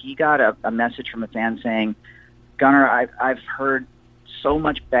was he got a message from a fan saying, "Gunner, I've heard so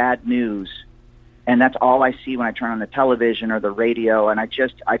much bad news, and that's all I see when I turn on the television or the radio, and I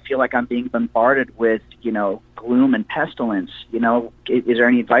feel like I'm being bombarded with, gloom and pestilence. Is there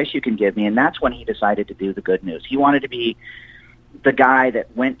any advice you can give me?" And that's when he decided to do The Good News. He wanted to be the guy that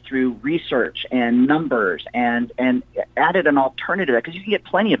went through research and numbers and added an alternative, because you can get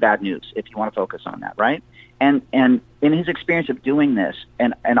plenty of bad news if you want to focus on that, right? And in his experience of doing this,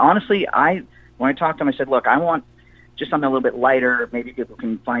 and honestly, when I talked to him, I said, "Look, I want just something a little bit lighter. Maybe people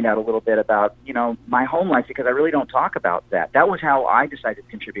can find out a little bit about, my home life, because I really don't talk about that." That was how I decided to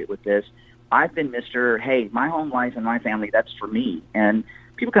contribute with this. I've been hey, my home life and my family, that's for me. And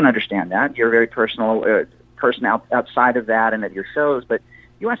people can understand that. You're a very personal person outside of that and at your shows, but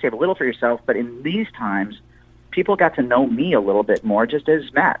you want to save a little for yourself. But in these times, people got to know me a little bit more, just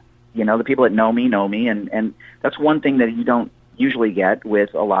as Matt. The people that know me, and that's one thing that you don't usually get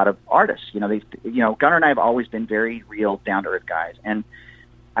with a lot of artists. Gunner and I have always been very real, down-to-earth guys. And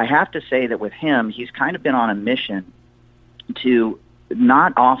I have to say that with him, he's kind of been on a mission to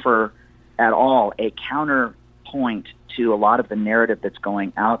not offer at all a counterpoint to a lot of the narrative that's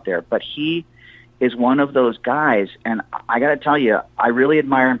going out there. But he is one of those guys, and I got to tell you, I really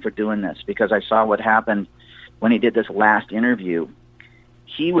admire him for doing this, because I saw what happened when he did this last interview.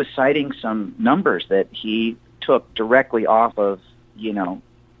 He was citing some numbers that he took directly off of,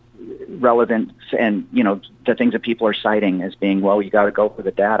 relevant and, the things that people are citing as being, well, you got to go for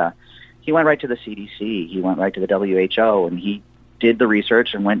the data. He went right to the CDC. He went right to the WHO, and he did the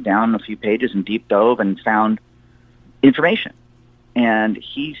research and went down a few pages and deep dove and found information. And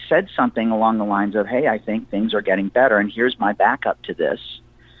he said something along the lines of, "Hey, I think things are getting better, and here's my backup to this."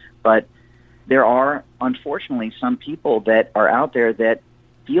 But there are, unfortunately, some people that are out there that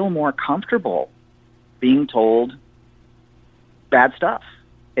feel more comfortable being told bad stuff.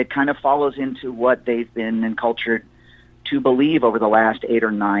 It kind of follows into what they've been encultured to believe over the last 8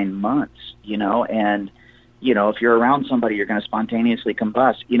 or 9 months, and, if you're around somebody, you're going to spontaneously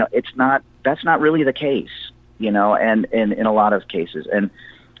combust. That's not really the case, and in a lot of cases. And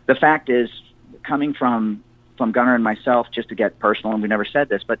the fact is, coming from Gunnar and myself, just to get personal, and we never said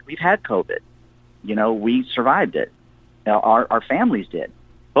this, but we've had COVID. We survived it. Our families did,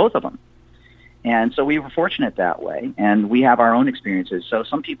 both of them. And so we were fortunate that way, and we have our own experiences. So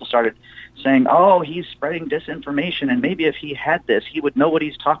some people started saying, oh, he's spreading disinformation, and maybe if he had this, he would know what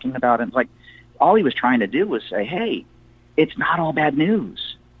he's talking about. And all he was trying to do was say, hey, it's not all bad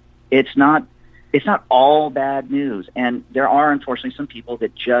news. It's not all bad news. And there are, unfortunately, some people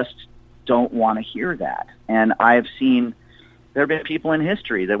that just don't want to hear that. And I've seen there have been people in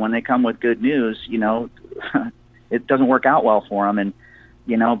history that when they come with good news, it doesn't work out well for them. And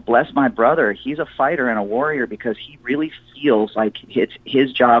bless my brother, he's a fighter and a warrior because he really feels like it's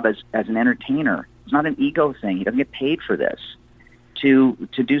his job as an entertainer. It's not an ego thing. He doesn't get paid for this, to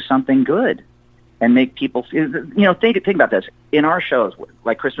do something good and make people feel, think about this. In our shows,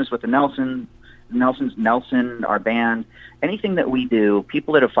 like Christmas with the Nelson, our band, anything that we do,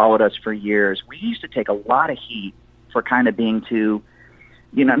 people that have followed us for years, we used to take a lot of heat for kind of being too,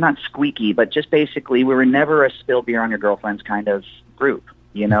 not squeaky, but just basically we were never a spill beer on your girlfriend's kind of group.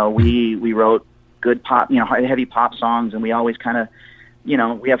 We wrote good pop, heavy pop songs, and we always kind of,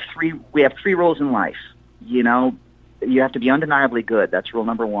 we have three rules in life. You have to be undeniably good. That's rule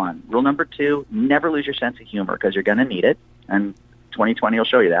number 1. Rule number 2, never lose your sense of humor because you're going to need it, and 2020 will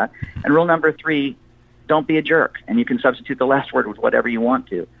show you that. And rule number 3, don't be a jerk, and you can substitute the last word with whatever you want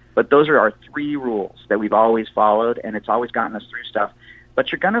to. But those are our 3 rules that we've always followed, and it's always gotten us through stuff.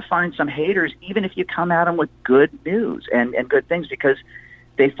 But you're going to find some haters, even if you come at them with good news and good things, because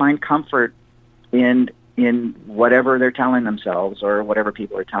they find comfort in whatever they're telling themselves or whatever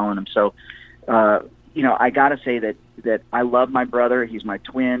people are telling them. So, I got to say that I love my brother. He's my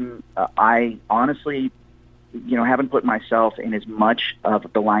twin. I honestly, haven't put myself in as much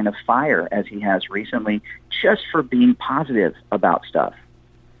of the line of fire as he has recently, just for being positive about stuff.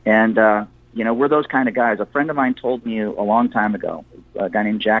 And, we're those kind of guys. A friend of mine told me a long time ago, a guy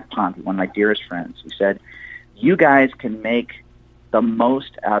named Jack Ponte, one of my dearest friends, he said, you guys can make the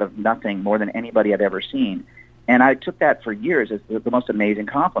most out of nothing more than anybody I've ever seen. And I took that for years as the most amazing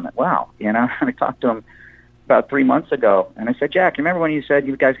compliment. Wow. I talked to him about 3 months ago, and I said, Jack, you remember when you said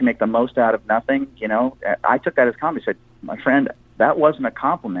you guys can make the most out of nothing? I took that as a compliment. I said, my friend, that wasn't a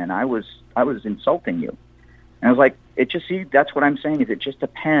compliment. I was insulting you. And I was like, that's what I'm saying is it just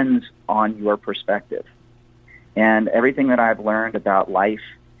depends on your perspective. And everything that I've learned about life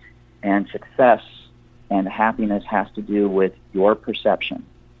and success and happiness has to do with your perception.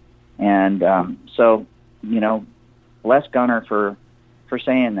 And so, bless Gunnar for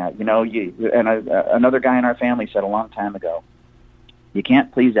saying that. Another guy in our family said a long time ago, you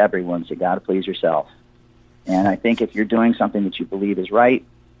can't please everyone, so you got to please yourself. And I think if you're doing something that you believe is right,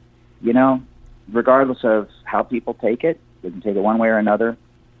 regardless of how people take it, they can take it one way or another,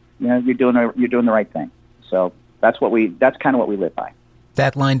 you're doing the right thing. So that's kind of what we live by.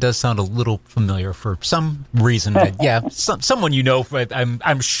 That line does sound a little familiar for some reason. Someone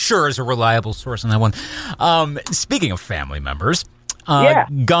I'm sure is a reliable source on that one. Speaking of family members,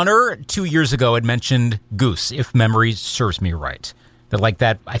 Gunnar 2 years ago had mentioned Goose, if memory serves me right.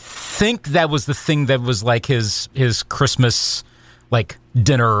 That I think that was the thing that was like his Christmas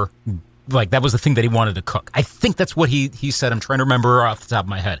dinner. That was the thing that he wanted to cook. I think that's what he said. I'm trying to remember off the top of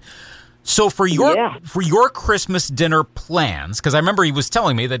my head. So for your Christmas dinner plans, because I remember he was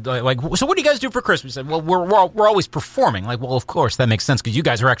telling me that so what do you guys do for Christmas? He said, well, we're always performing. Well, of course that makes sense because you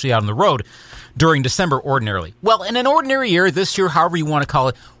guys are actually out on the road during December ordinarily. Well, in an ordinary year, this year, however you want to call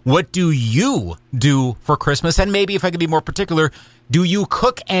it, what do you do for Christmas? And maybe if I could be more particular, do you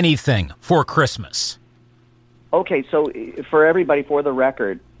cook anything for Christmas? Okay, so for everybody, for the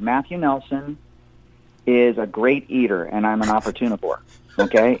record, Matthew Nelson is a great eater, and I'm an opportunivore.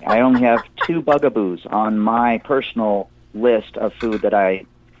 Okay, I only have 2 bugaboos on my personal list of food that I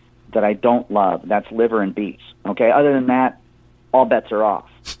don't love. That's liver and beets. Okay, other than that, all bets are off.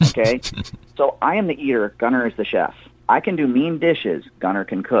 Okay, so I am the eater. Gunnar is the chef. I can do mean dishes. Gunnar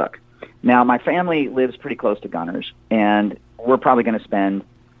can cook. Now, my family lives pretty close to Gunnar's, and we're probably going to spend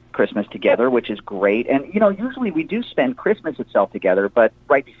Christmas together, which is great. And, usually we do spend Christmas itself together, but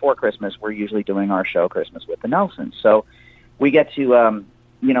right before Christmas, we're usually doing our show, Christmas with the Nelsons. So we get to,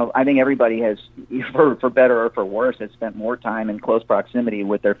 I think everybody has, for better or for worse, has spent more time in close proximity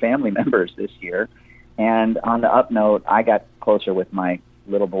with their family members this year. And on the up note, I got closer with my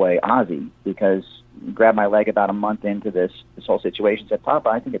little boy Ozzy, because he grabbed my leg about a month into this whole situation, said, "Papa,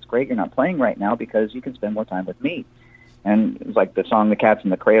 I think it's great you're not playing right now because you can spend more time with me." And it was like the song "The Cat's in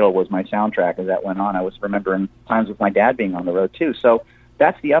the Cradle" was my soundtrack as that went on. I was remembering times with my dad being on the road too. So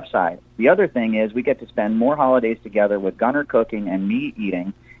that's the upside. The other thing is we get to spend more holidays together with Gunnar cooking and me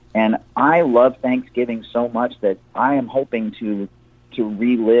eating. And I love Thanksgiving so much that I am hoping to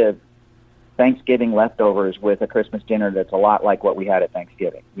relive Thanksgiving leftovers with a Christmas dinner that's a lot like what we had at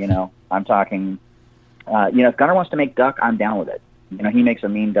Thanksgiving. You know, I'm talking, if Gunnar wants to make duck, I'm down with it. You know, he makes a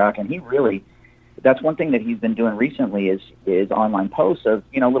mean duck, and he really, that's one thing that he's been doing recently is online posts of,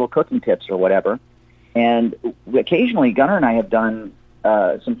 little cooking tips or whatever. And occasionally Gunnar and I have done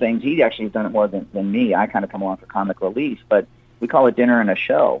some things. He actually has done it more than me. I kind of come along for comic relief, but we call it Dinner and a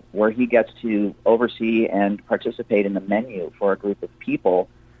Show, where he gets to oversee and participate in the menu for a group of people,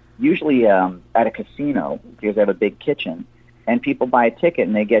 usually at a casino, because they have a big kitchen, and people buy a ticket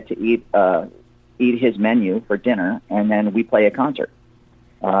and they get to eat his menu for dinner, and then we play a concert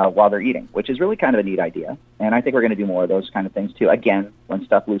while they're eating, which is really kind of a neat idea. And I think we're going to do more of those kind of things too, again, when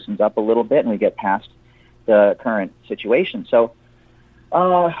stuff loosens up a little bit and we get past the current situation. So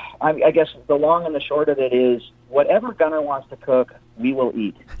I guess the long and the short of it is, whatever Gunnar wants to cook, we will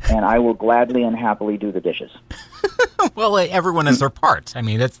eat, and I will gladly and happily do the dishes. Well, everyone has their part. I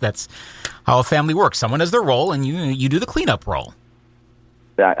mean, that's how a family works. Someone has their role, and you do the cleanup role.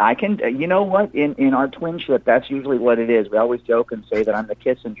 I can, you know what, in our twinship, that's usually what it is. We always joke and say that I'm the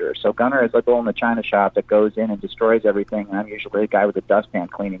Kissinger. So Gunnar is like the girl in the china shop that goes in and destroys everything, and I'm usually the guy with the dustpan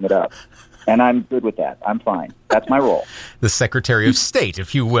cleaning it up. And I'm good with that. I'm fine. That's my role. The Secretary of State,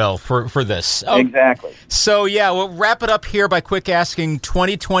 if you will, for this. Oh, exactly. So, we'll wrap it up here by quick asking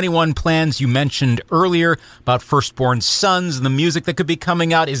 2021 plans. You mentioned earlier about Firstborn Sons and the music that could be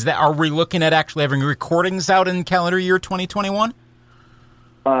coming out. Are we looking at actually having recordings out in calendar year 2021?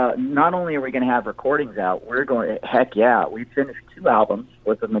 Not only are we going to have recordings out, heck yeah, we've finished 2 albums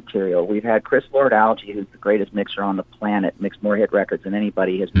worth of material. We've had Chris Lord-Alge, who's the greatest mixer on the planet, mixed more hit records than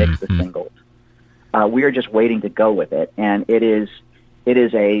anybody, has mixed the singles. We are just waiting to go with it, and it is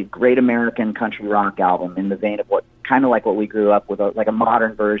a great American country rock album in the vein of what we grew up with, like a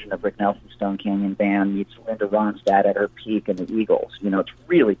modern version of Rick Nelson's Stone Canyon Band meets Linda Ronstadt at her peak and the Eagles. It's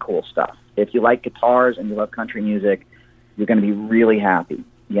really cool stuff. If you like guitars and you love country music, you're going to be really happy.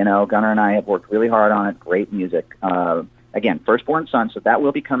 Gunnar and I have worked really hard on it. Great music. Again, Firstborn Son, so that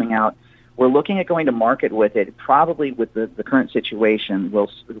will be coming out. We're looking at going to market with it, probably with the current situation. We'll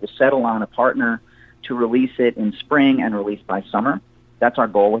settle on a partner to release it in spring and release by summer. That's our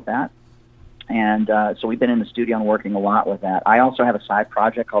goal with that. And so we've been in the studio and working a lot with that. I also have a side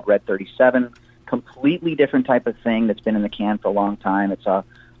project called Red 37, completely different type of thing that's been in the can for a long time. It's a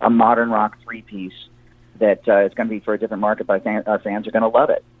modern rock 3-piece that it's going to be for a different market, but our fans are going to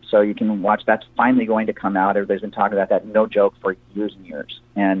love it. So you can watch. That's finally going to come out. Everybody's been talking about that, no joke, for years and years.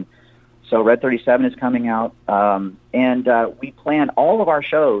 And so Red 37 is coming out. And we plan all of our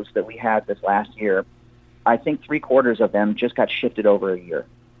shows that we had this last year. I think 3/4 of them just got shifted over a year.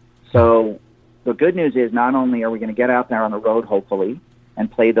 So the good news is not only are we going to get out there on the road, hopefully,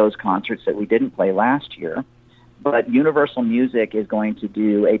 and play those concerts that we didn't play last year, but Universal Music is going to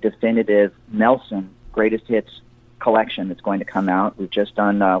do a definitive Nelson Greatest Hits collection that's going to come out. We've just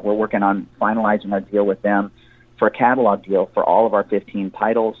done, we're working on finalizing our deal with them for a catalog deal for all of our 15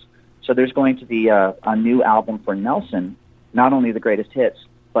 titles. So there's going to be a new album for Nelson, not only the greatest hits,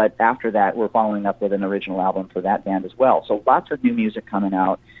 but after that we're following up with an original album for that band as well. So lots of new music coming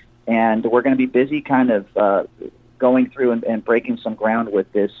out, and we're going to be busy kind of going through and breaking some ground with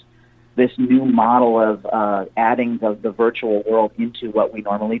this new model of adding the virtual world into what we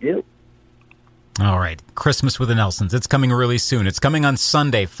normally do. All right. Christmas with the Nelsons. It's coming really soon. It's coming on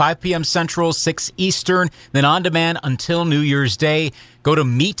Sunday, 5 p.m. Central, 6 Eastern, then on demand until New Year's Day. Go to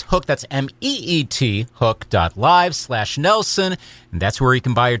MeetHook, that's MEET, hook.live/Nelson, and that's where you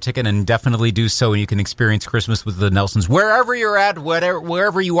can buy your ticket, and definitely do so, and you can experience Christmas with the Nelsons. Wherever you're at,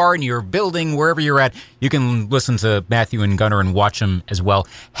 wherever you are in your building, wherever you're at, you can listen to Matthew and Gunnar and watch them as well.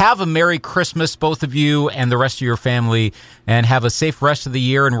 Have a Merry Christmas, both of you and the rest of your family, and have a safe rest of the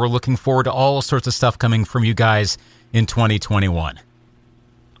year, and we're looking forward to all sorts of stuff coming from you guys in 2021.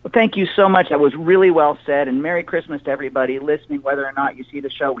 Well, thank you so much. That was really well said. And Merry Christmas to everybody listening, whether or not you see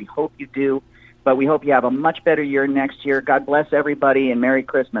the show. We hope you do. But we hope you have a much better year next year. God bless everybody, and Merry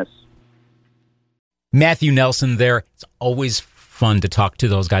Christmas. Matthew Nelson there. It's always fun to talk to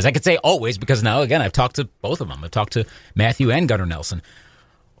those guys. I could say always because now, again, I've talked to both of them. I've talked to Matthew and Gunnar Nelson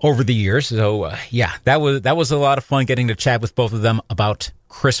over the years. So, that was a lot of fun getting to chat with both of them about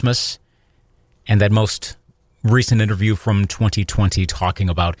Christmas and that most recent interview from 2020 talking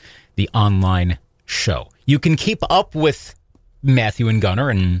about the online show. You can keep up with Matthew and Gunnar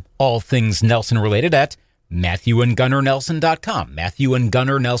and all things Nelson related at MatthewandGunnarNelson.com.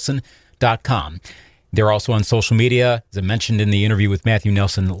 MatthewandGunnarNelson.com. They're also on social media. As I mentioned in the interview with Matthew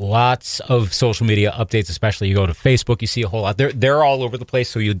Nelson, lots of social media updates, especially you go to Facebook, you see a whole lot. They're all over the place,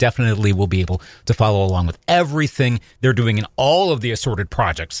 so you definitely will be able to follow along with everything they're doing and all of the assorted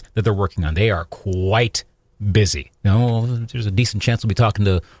projects that they're working on. They are quite busy. There's a decent chance we'll be talking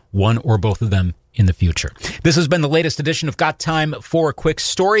to one or both of them in the future. This has been the latest edition of Got Time for a Quick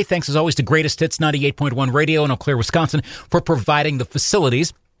Story. Thanks as always to Greatest Hits 98.1 Radio in Eau Claire, Wisconsin for providing the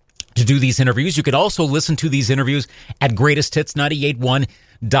facilities to do these interviews. You can also listen to these interviews at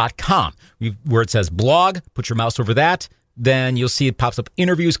greatesthits981.com, where it says blog. Put your mouse over that. Then you'll see it pops up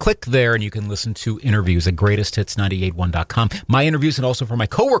interviews. Click there and you can listen to interviews at greatesthits981.com. My interviews, and also for my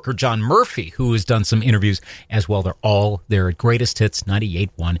coworker, John Murphy, who has done some interviews as well. They're all there at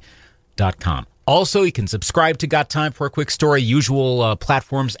greatesthits981.com. Also, you can subscribe to Got Time for a Quick Story, usual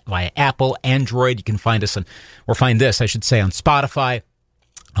platforms via Apple, Android. You can find us on Spotify,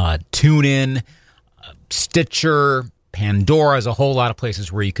 TuneIn, Stitcher, Pandora. Is a whole lot of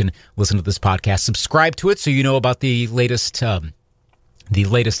places where you can listen to this podcast. Subscribe to it so you know about the latest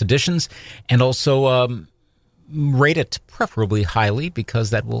editions, and also rate it preferably highly,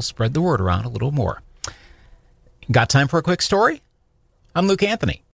 because that will spread the word around a little more. Got time for a quick story? I'm Luke Anthony.